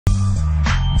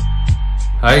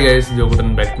Hi guys,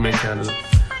 JokuTen back to my channel.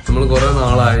 നമ്മൾ കുറേ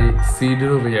നാളായി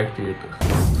സീരിയൽ റിയാക്ട് ചെയ്തിട്ട്.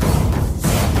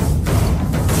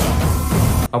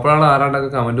 അപ്പോഴാണ് ആരാണ്ടൊക്കെ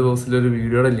കമന്റ് ബോക്സിൽ ഒരു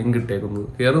വീഡിയോയുടെ ലിങ്ക് ഇട്ടേക്കുന്നത്.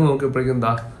 കയറി നോക്കിയപ്പോഴേക്കും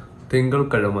എന്താ തിങ്കൾ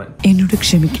കഴമാൻ. എന്നോട്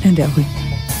ക്ഷമിക്കണം രാഹുൽ,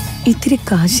 ഇത്തിരി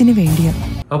കാശിന് വേണ്ടിയാ.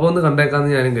 അപ്പൊ ഒന്ന്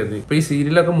കണ്ടേക്കാന്ന് ഞാനും കരുതി. ഇപ്പൊ ഈ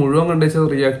സീരിയലൊക്കെ മുഴുവൻ കണ്ടേച്ച്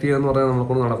റിയാക്ട് ചെയ്യാന്ന് പറഞ്ഞാൽ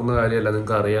നമുക്കൊന്നും നടക്കുന്ന കാര്യമല്ല,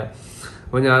 നിങ്ങൾക്ക് അറിയാം.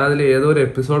 അപ്പൊ ഞാനതിൽ ഏതോ ഒരു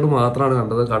എപ്പിസോഡ് മാത്രമാണ്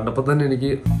കണ്ടത്. കണ്ടപ്പോ തന്നെ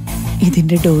എനിക്ക്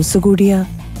ഇതിന്റെ ഡോസ് കൂടിയാ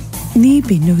നീ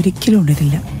പിന്നെ ഒരിക്കലും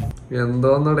ഉണരില്ല.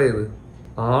 എന്തോന്നടേ ഇത്,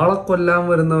 ആളെ കൊല്ലാൻ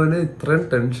വരുന്നവന് ഇത്രയും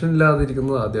ടെൻഷൻ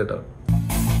ഇല്ലാതിരിക്കുന്നത് ആദ്യമായിട്ടാണ്.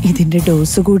 ഇതിന്റെ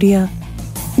ഡോസ് കൂടിയാ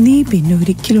നീ പിന്നെ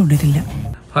ഒരിക്കലും ഉണരില്ല.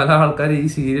 പല ആൾക്കാർ ഈ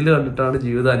സീരിയൽ കണ്ടിട്ടാണ്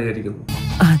ജീവിതം അനുകരിക്കുന്നത്.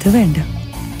 അത് വേണ്ട,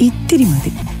 ഇത്തിരി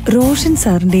മതി. റോഷൻ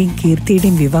സാറിന്റെയും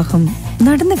കീർത്തിയുടെയും വിവാഹം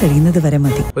നടന്നു കഴിയുന്നത് വരെ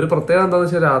മതി. ഒരു പ്രത്യേകത എന്താണെന്ന്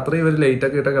വെച്ചാൽ രാത്രി ഇവർ ലേറ്റ്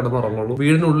ഒക്കെ ഇട്ടേ കിടന്നുറങ്ങുള്ളൂ.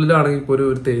 വീടിനുള്ളിലാണെങ്കിൽ ഇപ്പോൾ ഒരു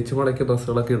തേച്ചു മടക്കിയ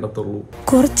ഡ്രസ്സുകളൊക്കെ ഇടത്തുള്ളൂ.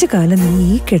 കുറച്ചു കാലം നീ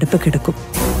ഈ കിടപ്പ് കിടക്കും.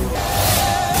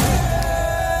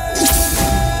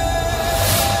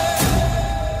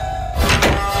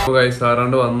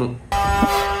 ആരാണ്ട് വന്നു.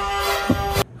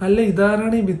 അല്ല,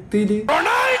 ഇതാരാണ് ഈ ഭിത്തിയില്?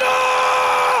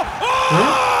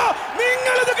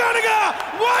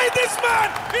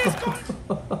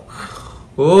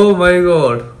 ഓ മൈ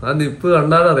ഗോഡ്, ആ നിപ്പ്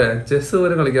കണ്ടാലറിയാം. ചെസ്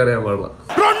പോലും കളിക്കാൻ അറിയാൻ പാടില്ല.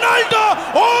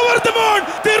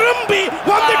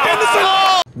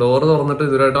 ഡോറ് തുറന്നിട്ട്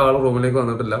ഇതുവരായിട്ട് ആള് റൂമിലേക്ക്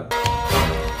വന്നിട്ടില്ല.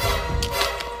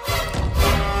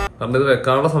 കാരണം ഇത്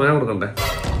വെക്കാനുള്ള സമയം കൊടുക്കണ്ടേ.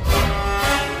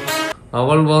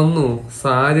 അവൾ വന്നു,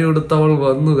 സാരി ഉടുത്ത് അവൾ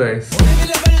വന്നു ഗൈസ്.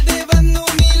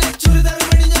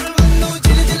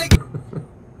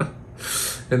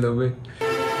 എന്താ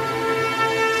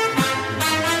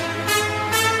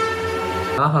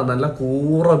ആഹാ, നല്ല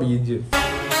കൂറ ബീജ്.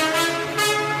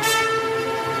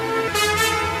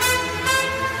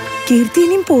 കീർത്തി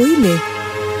ഇനിയും പോയില്ലേ?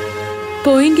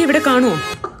 പോയെങ്കിൽ ഇവിടെ കാണുമോ?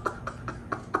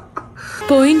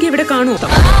 പോയെങ്കിൽ ഇവിടെ കാണുമോ?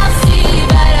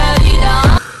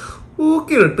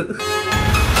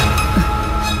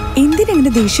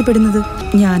 എന്തിനെങ്ങനെ ദേഷ്യപ്പെടുന്നത്?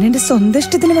 ഞാൻ എന്റെ സ്വന്തം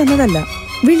ഇഷ്ടത്തിന് വന്നതല്ല,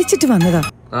 വിളിച്ചിട്ട് വന്നതാ.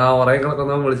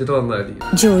 വിളിച്ചിട്ട് വന്നതായിരിക്കും.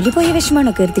 ജോലി പോയ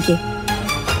വിഷമാണോ കീർത്തിക്ക്?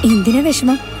 എന്തിനാ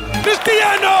വിഷമം?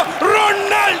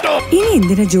 ഇനി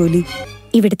എന്തിനാ ജോലി?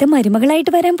 ഇവിടുത്തെ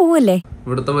മരുമകളായിട്ട് വരാൻ പോവല്ലേ?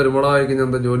 ഇവിടുത്തെ മരുമകളായിരിക്കും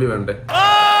എന്താ ജോലി വേണ്ടേ?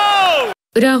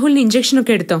 രാഹുലിന് ഇഞ്ചക്ഷൻ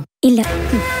ഒക്കെ എടുത്തോ? ഇല്ല.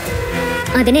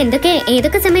 അതിന്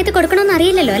ഏതൊക്കെ സമയത്ത് കൊടുക്കണമെന്ന്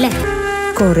അറിയില്ലല്ലോ അല്ലെ?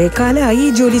 കൊറേ കാലമായി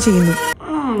ഈ ജോലി ചെയ്യുന്നു.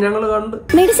 ഞങ്ങള് കണ്ട്.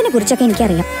 മെഡിസിനെ കുറിച്ചൊക്കെ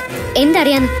എനിക്കറിയാം.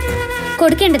 എന്തറിയാന്ന്?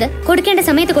 കൊടുക്കേണ്ട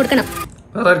സമയത്ത് കൊടുക്കണം.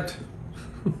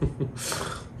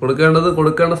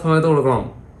 കൊടുക്കേണ്ട സമയത്ത് കൊടുക്കണം.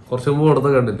 കുറച്ചു മുമ്പ് കൊടുത്ത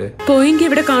കണ്ടില്ലേ? പോയെങ്കിൽ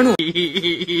ഇവിടെ കാണുമോ?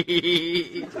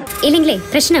 ഇല്ലെങ്കിലേ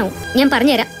പ്രശ്നമാവും. ഞാൻ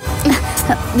പറഞ്ഞുതരാം.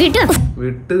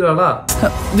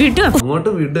 അങ്ങോട്ട്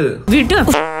വിട്.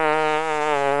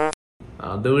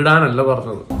 അത് വിടാനല്ല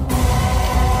പറഞ്ഞത്.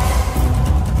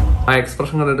 ആ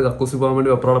എക്സ്പ്രഷൻ കണ്ടിട്ട് കക്കൂസി പോകാൻ വേണ്ടി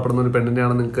വെപ്രാളപ്പെടുന്ന ഒരു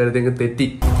പെണ്ണിനെയാണ് നിങ്ങൾക്ക് കരുതിയെങ്കിൽ തെറ്റി.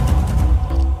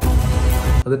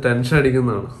 അത് ടെൻഷൻ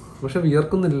അടിക്കുന്നതാണ്. പക്ഷെ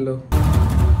വിയർക്കുന്നില്ലല്ലോ.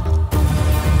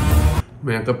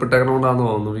 മേക്കപ്പ് ഇട്ടേക്കണോണ്ടാന്ന്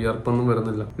തോന്നുന്നു. വിയർപ്പൊന്നും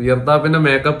വരുന്നില്ല. വിയർത്താ പിന്നെ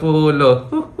മേക്കപ്പ് പോവുമല്ലോ.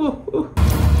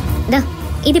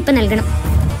 ഇതിപ്പോ നൽകണം.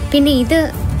 പിന്നെ ഇത്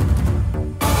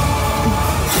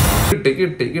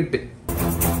കിട്ടി.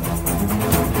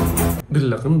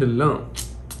 കണ്ടില്ല.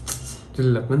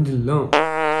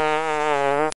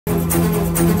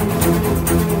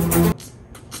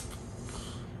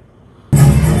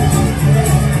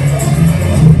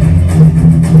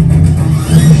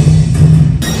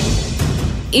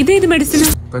 ഇതേത് മെഡിസിൻ?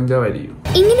 കഞ്ചാവായിരിക്കും.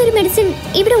 ഇങ്ങനൊരു മെഡിസിൻ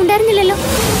ഇവിടെ ഉണ്ടായിരുന്നില്ലല്ലോ.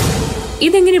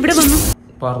 ഇതെങ്ങനെ ഇവിടെ വന്നു?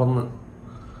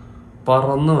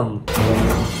 പറന്ന് വന്നു.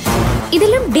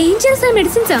 ഇതെല്ലാം ഡേഞ്ചറസ് ആയ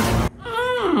മെഡിസിൻസാ.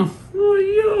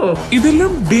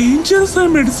 ഇതെല്ലാം ഡേഞ്ചറസ് ആയ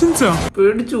മെഡിസിൻസാ.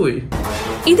 പേടിച്ചു പോയി.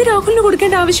 ഇത് രാഹുലിന്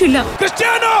കൊടുക്കേണ്ട ആവശ്യമില്ല.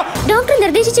 ഡോക്ടർ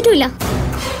നിർദ്ദേശിച്ചിട്ടില്ല.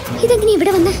 ഇതെങ്ങനെ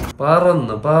ഇവിടെ വന്ന്?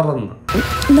 പറന്ന്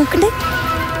നോക്കട്ടെ.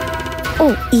 ഓ,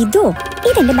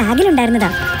 ഇതെന്റെ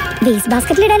ബാഗിലുണ്ടായിരുന്നതാ. വേസ്റ്റ്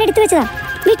ബാസ്കറ്റിൽ ഇടാൻ എടുത്തു വെച്ചതാ.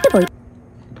 വിട്ടുപോയി.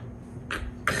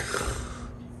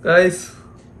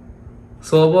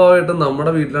 സ്വാഭാവികമായിട്ടും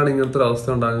നമ്മുടെ വീട്ടിലാണ് ഇങ്ങനത്തെ ഒരു അവസ്ഥ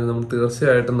ഉണ്ടാകുന്നത്. നമ്മൾ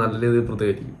തീർച്ചയായിട്ടും നല്ല രീതിയിൽ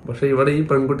പ്രതികരിക്കും. പക്ഷെ ഇവിടെ ഈ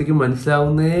പെൺകുട്ടിക്ക്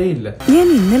മനസ്സിലാവുന്നേ ഇല്ല. ഞാൻ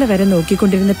ഇന്നലെ വരെ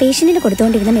നോക്കിക്കൊണ്ടിരുന്ന പേഷ്യന്റിന്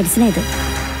കൊടുത്തുകൊണ്ടിരുന്ന മെഡിസിൻ ഇത്.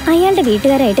 അയാളുടെ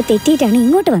വീട്ടുകാരായിട്ട് തെറ്റിയിട്ടാണ്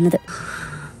ഇങ്ങോട്ട് വന്നത്.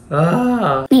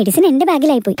 മെഡിസിൻ എന്റെ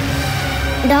ബാഗിലായി പോയി.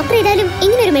 ഡോക്ടർ ഏതായാലും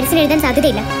ഇങ്ങനെ ഒരു മെഡിസിൻ എഴുതാൻ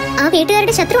സാധ്യതയില്ല. ആ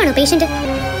വീട്ടുകാരുടെ ശത്രുവാണോ പേഷ്യന്റ്?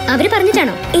 അവര്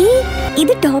പറഞ്ഞിട്ടാണോ?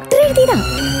 ഇത് ഡോക്ടർ എഴുതിയതാ.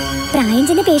 പ്രായം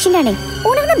ചെന്ന പേഷ്യന്റ് ആണേ,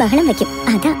 ഉണർന്ന ബഹളം വെക്കും.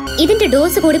 അതാ. ഇതിന്റെ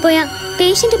ഡോസ് കൂടിപ്പോയാ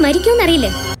പേഷ്യന്റ്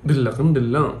മരിക്കുമെന്നറിയില്ലേ?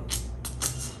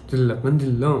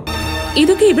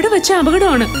 ഇതൊക്കെ ഇവിടെ വെച്ച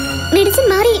അപകടമാണ്. മെഡിസിൻ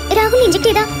മാറി രാഹുൽ ഇഞ്ചക്ട്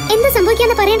ചെയ്താ എന്താ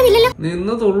സംഭവിക്കാന്ന് പറയേണ്ടതില്ലല്ലോ.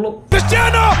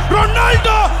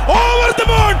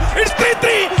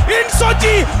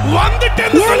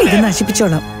 ഞാൻ ഇത്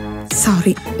നശിപ്പിച്ചോളാം.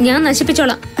 സോറി, ഞാൻ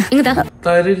നശിപ്പിച്ചോളാം. ഇങ്ങതാ.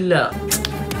 തരില്ല.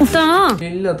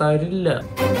 ഇല്ല, തരില്ല.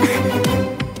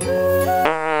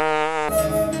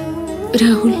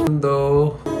 രാഹുൽ, എന്തോ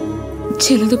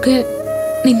ചിലതൊക്കെ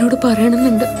നിന്നോട്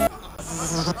പറയണമെന്നുണ്ട്.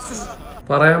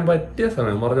 പറയാൻ പറ്റിയ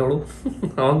സമയം പറഞ്ഞോളൂ.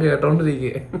 അവൻ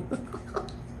കേട്ടോണ്ടിരിക്കേ.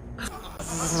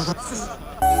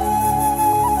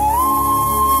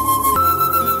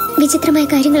 വിചിത്രമായ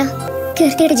കാര്യങ്ങളാ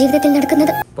കീർത്തിയുടെ ജീവിതത്തിൽ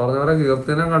നടക്കുന്നത്. പറഞ്ഞവരെ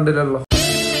കീർത്തിനെ കണ്ടില്ലല്ലോ.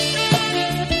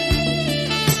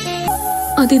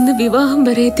 അതിന്ന് വിവാഹം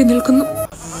വരെ എത്തി നിൽക്കുന്നു.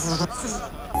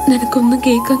 നിനക്കൊന്നും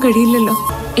കേൾക്കാൻ കഴിയില്ലല്ലോ.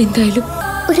 എന്തായാലും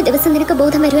ഒരു ദിവസം നിനക്ക്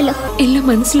ബോധം വരുമല്ലോ, എല്ലാം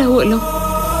മനസ്സിലാവുമല്ലോ.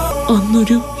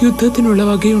 അന്നൊരു യുദ്ധത്തിനുള്ള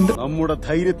വകയുണ്ട്. നമ്മുടെ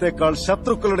ധൈര്യത്തെക്കാൾ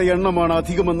ശത്രുക്കളുടെ എണ്ണമാണ്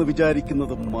അധികമെന്ന്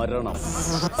വിചാരിക്കുന്നത് മരണം.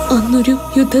 അന്നൊരു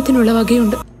യുദ്ധത്തിനുള്ള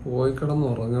വകയുണ്ട്. പോയി കിടന്ന്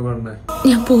ഉറങ്ങ പെണ്ണെ.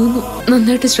 ഞാൻ പോകുന്നു.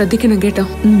 നന്നായിട്ട് ശ്രദ്ധിക്കണം കേട്ടോ.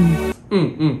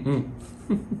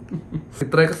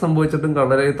 ഇത്രയൊക്കെ സംഭവിച്ചിട്ടും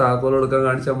കള്ളരെ താക്കോൽ എടുക്കാൻ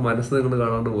കാണിച്ച മനസ്സ് നിങ്ങൾ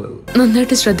കാണാണ്ട് പോയത്.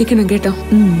 നന്നായിട്ട് ശ്രദ്ധിക്കണം കേട്ടോ.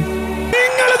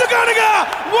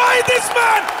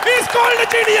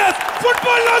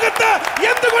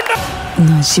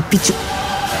 നശിപ്പിച്ചു.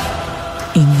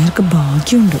 ഇങ്ങേർക്ക്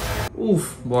ഭാഗ്യമുണ്ട്.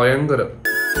 ഭയങ്കരം.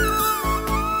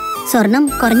 സ്വർണം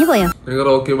കുറഞ്ഞു പോയോ? നിങ്ങൾ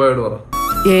റോക്കി ബോയോട് പറ.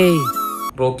 ഏയ്,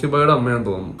 റോക്കി ബോയുടെ അമ്മയാന്ന്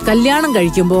തോന്നുന്നു. കല്യാണം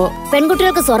കഴിക്കുമ്പോ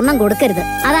പെൺകുട്ടികൾക്ക് സ്വർണം കൊടുക്കരുത്,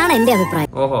 അതാണ് എന്റെ അഭിപ്രായം.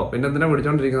 ഓഹോ, പിന്നെ എന്തിനാ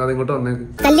പിടിച്ചോണ്ടിരിക്കുന്നത്? അത് ഇങ്ങോട്ട് വന്നേക്ക്.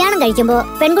 കല്യാണം കഴിക്കുമ്പോ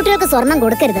പെൺകുട്ടികൾക്ക് സ്വർണം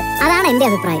കൊടുക്കരുത്, അതാണ് എന്റെ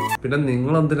അഭിപ്രായം. പിന്നെ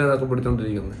നിങ്ങൾ എന്തിനാ അതൊക്കെ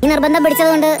പിടിച്ചോണ്ടിരിക്കുന്നത്? ഈ നിർബന്ധം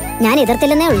പിടിച്ചതുകൊണ്ട് ഞാൻ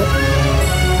എതിർത്തില്ലെന്നേ ഉള്ളൂ.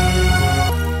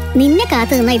 നിന്നെ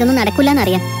കാത്തു നിന്നാ ഇതൊന്നും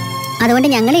നടക്കില്ലെന്നറിയാം. അതുകൊണ്ട്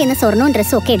ഞങ്ങൾ ഇന്ന് സ്വർണവും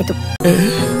ഡ്രസ്സും ഒക്കെ എടുത്തു.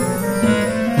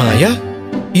 മായ,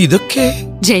 ഇതൊക്കെ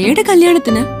ജയയുടെ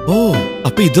കല്യാണത്തിന്. ഓ,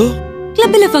 അപ്പൊ ഇതോ?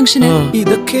 ക്ലബിലെ ഫംഗ്ഷന്.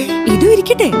 ഇതൊക്കെ ഇതും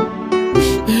ഇരിക്കട്ടെ.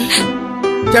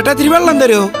 ചേട്ടാ, തിരുവെള്ളം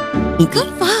തരോ?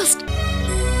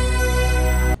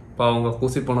 പാവം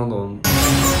കക്കൂസി പോണെന്ന് തോന്നുന്നു.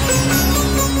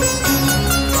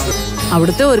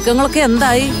 അവിടുത്തെ ഒരുക്കങ്ങളൊക്കെ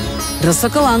എന്തായി?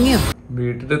 ഡ്രസ്സൊക്കെ വാങ്ങിയോ?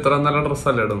 വീട്ടിൽ ഇത്ര നല്ല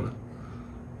ഡ്രസ്സല്ലേ ഇടുന്നത്?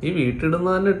 ഈ വീട്ടിടുന്ന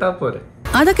തന്നെ ഇട്ടാ പോരെ?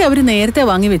 അതൊക്കെ അവര് നേരത്തെ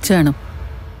വാങ്ങി വെച്ച് കാണും.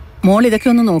 മോൾ ഇതൊക്കെ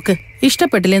ഒന്ന് നോക്ക്.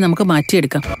 ഇഷ്ടപ്പെട്ടില്ലേ നമുക്ക്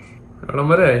മാറ്റിയെടുക്കാം. ഇടം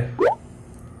വരെ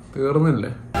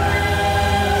തീർന്നില്ലേ?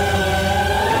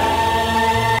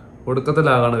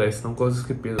 ഒടുക്കത്തിലാകാണ് ഗൈസ്. നമുക്ക്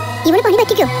സ്കിപ്പ് ചെയ്തു. ഇവള് പണി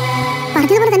പറ്റിക്കോ?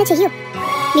 പറഞ്ഞതുപോലെ തന്നെ ചെയ്യോ?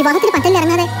 വിവാഹത്തിന് പന്തലിൽ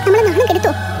ഇറങ്ങാതെ നമ്മളെ നാണം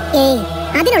കെടുത്തോ? ഏയ്,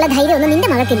 അതിനുള്ള ധൈര്യം ഒന്നും നിന്റെ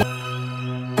മകൾക്കില്ല.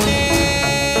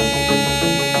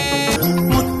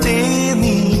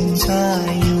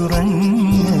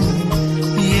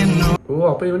 ഓ,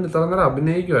 അപ്പൊ ഇവൻ ഇത്ര നേരം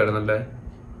അഭിനയിക്കുവായിരുന്നല്ലേ?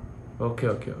 Okay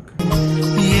okay okay.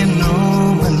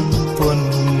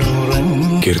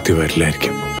 കീർത്തി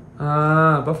വരില്ലായിരിക്കും. ആ,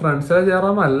 അപ്പൊ ഫ്രണ്ട്സിലെ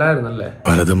ചേരാമല്ലായിരുന്നല്ലേ?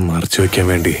 പലതും മറച്ചു വെക്കാൻ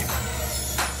വേണ്ടി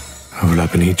അവൾ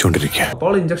അഭിനയിച്ചോണ്ടിരിക്കുക.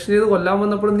 അപ്പോൾ ഇഞ്ചക്ഷൻ ചെയ്ത് കൊല്ലാൻ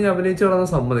വന്നപ്പോഴും നീ അഭിനയിച്ച് കിടന്ന്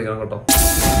സമ്മതിക്കണം കേട്ടോ.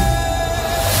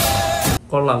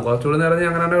 കൊള്ളാം. കുറച്ചുകൂടി നേരം നീ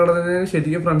അങ്ങനെ കിടന്നതിന്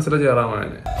ശരിക്കും ഫ്രണ്ട്സിലെ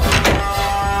ചേരാമായനെ.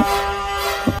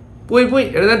 പോയി പോയി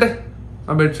എഴുന്നേറ്റെ.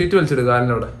 ആ ബെഡ്ഷീറ്റ് വലിച്ചിട്ട്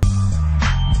കാലിനവിടെ.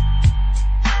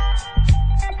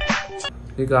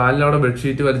 ഈ കാലിനവിടെ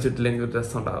ബെഡ്ഷീറ്റ് വലിച്ചിട്ടില്ലെങ്കിൽ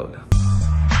രസം ഉണ്ടാവില്ല.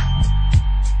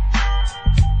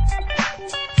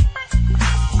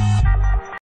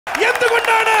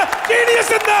 എന്തുകൊണ്ടാണ്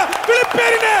ജീനിയസ് എന്ന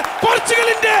വിളിപ്പേരിന്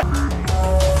പോർച്ചുഗലിന്റെ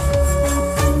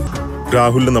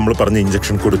രാഹുലിന് നമ്മൾ പറഞ്ഞ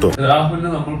ഇഞ്ചക്ഷൻ കൊടുത്തോ?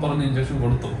 രാഹുലിന് നമ്മൾ പറഞ്ഞ ഇഞ്ചക്ഷൻ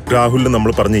കൊടുത്തു. രാഹുലിന്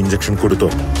നമ്മൾ പറഞ്ഞ ഇഞ്ചക്ഷൻ കൊടുത്തോ?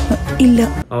 ഇല്ല.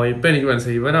 ഇപ്പൊ എനിക്ക്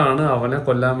മനസ്സിലായി. ഇവനാണ് അവനെ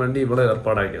കൊല്ലാൻ വേണ്ടി ഇവിടെ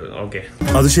ഏർപ്പാടാക്കിയത്. ഓക്കെ,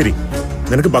 അത് ശരി.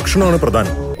 നിനക്ക് ഭക്ഷണമാണ്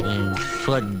പ്രധാനം.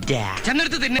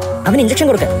 അവൻ ഇഞ്ചക്ഷൻ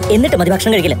കൊടുക്ക, എന്നിട്ട് മതി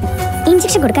ഭക്ഷണം കഴിക്കില്ല.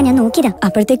 ഇഞ്ചക്ഷൻ കൊടുക്കാൻ ഞാൻ നോക്കിയതാ,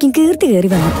 അപ്പോഴത്തേക്കും കീർത്തി കയറി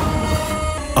വന്നു.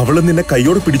 അവള് നിന്നെ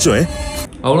കൈയോട് പിടിച്ചോ?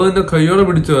 അവള് നിന്നെ കൈയോടെ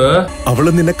പിടിച്ചോ? അവള്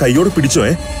നിന്നെ കൈയോട് പിടിച്ചോ?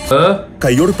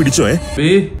 കൈയോട് പിടിച്ചോ? ബി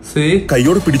സി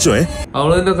കൈയോട് പിടിച്ചോ?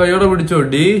 അവള് നിന്നെ കൈയോടെ പിടിച്ചോ?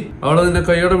 ഡി അവള് നിന്നെ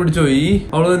കൈയോടെ പിടിച്ചോ? ഇ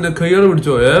അവള് നിന്നെ കൈയോടെ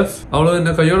പിടിച്ചോ? എഫ് അവള്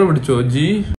നിന്നെ കൈയോടെ പിടിച്ചോ? G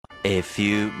A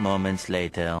few moments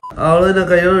later. അവള് നിന്നെ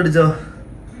കൈയോടെ പിടിച്ചോ?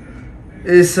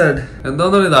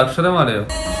 എന്താന്നോ ഇത്? അക്ഷരമാലയോ?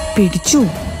 പിടിച്ചു.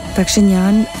 പക്ഷെ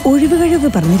ഞാൻ ഒഴിവ്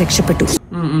പറഞ്ഞ് രക്ഷപ്പെട്ടു.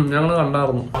 ഞങ്ങള്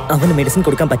കണ്ടായിരുന്നു. അവന് മെഡിസിൻ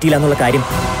കൊടുക്കാൻ പറ്റിയില്ല എന്നുള്ള കാര്യം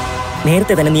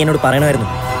നേരത്തെ തന്നെ നീ എന്നോട് പറയണമായിരുന്നു.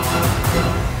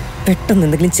 പെട്ടെന്ന്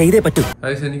എന്തെങ്കിലും ചെയ്തേ പറ്റൂ.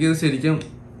 എനിക്കിത്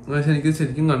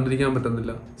ശരിക്കും കണ്ടിരിക്കാൻ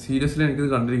പറ്റുന്നില്ല. സീരിയസ്ലി എനിക്കിത്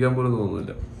കണ്ടിരിക്കാൻ പോലും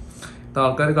തോന്നുന്നില്ല.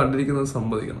 ആൾക്കാർ കണ്ടിരിക്കുന്നത്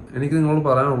സമ്മതിക്കണം. എനിക്ക് നിങ്ങളോട്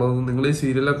പറയാനുള്ളത്, നിങ്ങൾ ഈ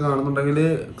സീരിയലൊക്കെ കാണുന്നുണ്ടെങ്കിൽ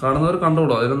കാണുന്നവർ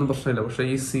കണ്ടോളൂ, അതിലൊന്നും പ്രശ്നമില്ല. പക്ഷെ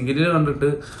ഈ സീരിയൽ കണ്ടിട്ട്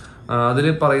അതിൽ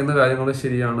പറയുന്ന കാര്യങ്ങൾ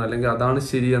ശരിയാണ് അല്ലെങ്കിൽ അതാണ്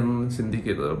ശരിയെന്ന്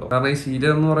ചിന്തിക്കരുത് കേട്ടോ. കാരണം ഈ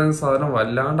സീരിയൽ എന്ന് പറയുന്ന സാധനം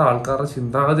വല്ലാണ്ട് ആൾക്കാരുടെ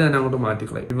ചിന്താഗതി തന്നെ അങ്ങോട്ട്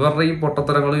മാറ്റിക്കളയും. ഇവരുടെ ഈ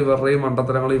പൊട്ടത്തരങ്ങൾ, ഇവരുടെ ഈ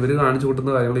മണ്ടത്തരങ്ങൾ, ഇവർ കാണിച്ചു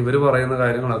കൂട്ടുന്ന കാര്യങ്ങൾ, ഇവർ പറയുന്ന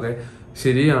കാര്യങ്ങളൊക്കെ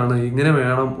ശരിയാണ്, ഇങ്ങനെ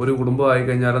വേണം ഒരു കുടുംബം ആയി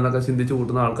കഴിഞ്ഞാൽ എന്നൊക്കെ ചിന്തിച്ചു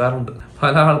കൂട്ടുന്ന ആൾക്കാരുണ്ട്.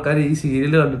 പല ആൾക്കാർ ഈ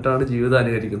സീരിയൽ കണ്ടിട്ടാണ് ജീവിതം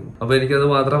അനുകരിക്കുന്നത്. അപ്പൊ എനിക്കത്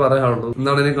മാത്രമേ പറയാനുള്ളൂ.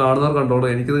 എന്നാണ് എനിക്ക് കാണുന്നവർ കണ്ടോളൂ.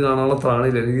 എനിക്കിത് കാണാനുള്ള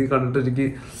ത്രാണിയില്ല. എനിക്ക് കണ്ടിട്ട് എനിക്ക്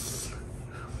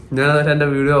ഞാൻ എൻ്റെ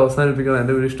വീഡിയോ അവസാനിപ്പിക്കണം.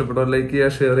 എൻ്റെ വീഡിയോ ഇഷ്ടപ്പെട്ടവർ ലൈക്ക് ചെയ്യുക,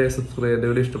 ഷെയർ ചെയ്യുക, സബ്സ്ക്രൈബ് ചെയ്യുക. എൻ്റെ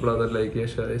വീഡിയോ ഇഷ്ടപ്പെടാത്തവർ ലൈക്ക്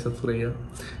ചെയ്യുക, ഷെയർ ചെയ്യുക, സബ്സ്ക്രൈബ് ചെയ്യുക.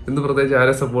 ഇന്ന് പ്രത്യേകിച്ച്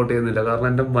ആരെ സപ്പോർട്ട് ചെയ്യുന്നില്ല, കാരണം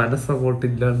എൻ്റെ മനസ്സ് സപ്പോർട്ട്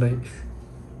ഇല്ലാണ്ടായി.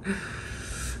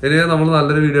 ഇനി നമ്മൾ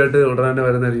നല്ലൊരു വീഡിയോ ആയിട്ട് ഉടനെ തന്നെ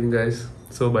വരുന്നതായിരിക്കും guys.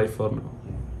 So by for now.